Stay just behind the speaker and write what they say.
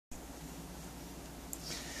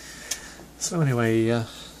So anyway,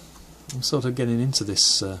 I'm sort of getting into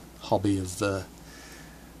this hobby of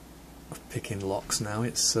picking locks now.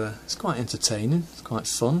 It's quite entertaining, it's quite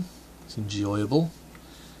fun, it's enjoyable,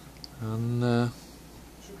 and I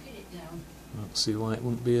don't see why it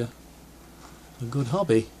wouldn't be a good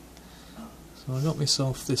hobby. So I got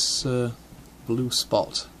myself this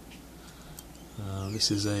BlueSpot. This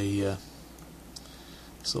is a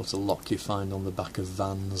sort of lock you find on the back of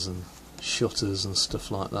vans and shutters and stuff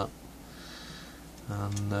like that.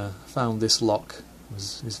 And I found this lock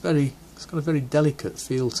it's got a very delicate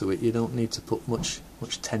feel to it. You don't need to put much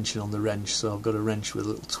tension on the wrench, so I've got a wrench with a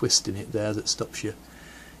little twist in it there that stops you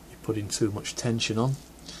putting too much tension on.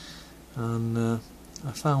 And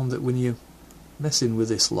I found that when you're messing with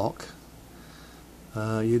this lock,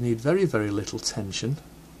 you need very little tension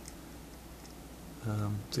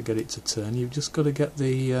to get it to turn. You've just got to get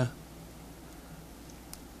the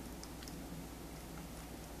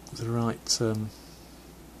right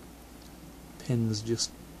pins,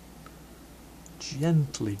 just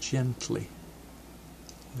gently,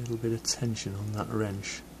 a little bit of tension on that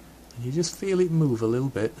wrench, and you just feel it move a little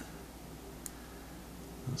bit.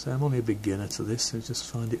 So I'm only a beginner to this, I just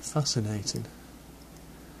find it fascinating.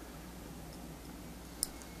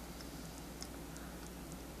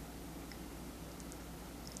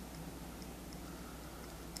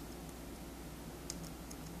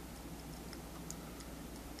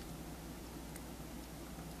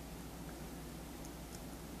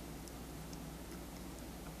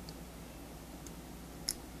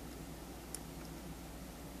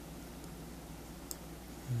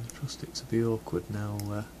 I trust it to be awkward now.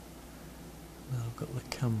 Now I've got the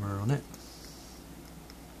camera on it.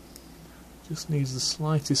 Just needs the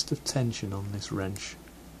slightest of tension on this wrench.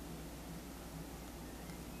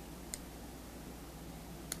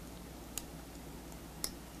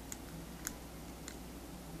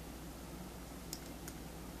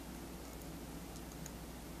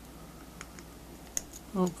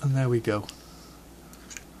 Oh, and there we go.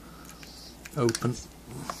 Open.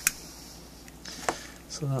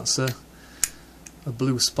 So that's a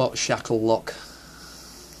BlueSpot Shackle lock.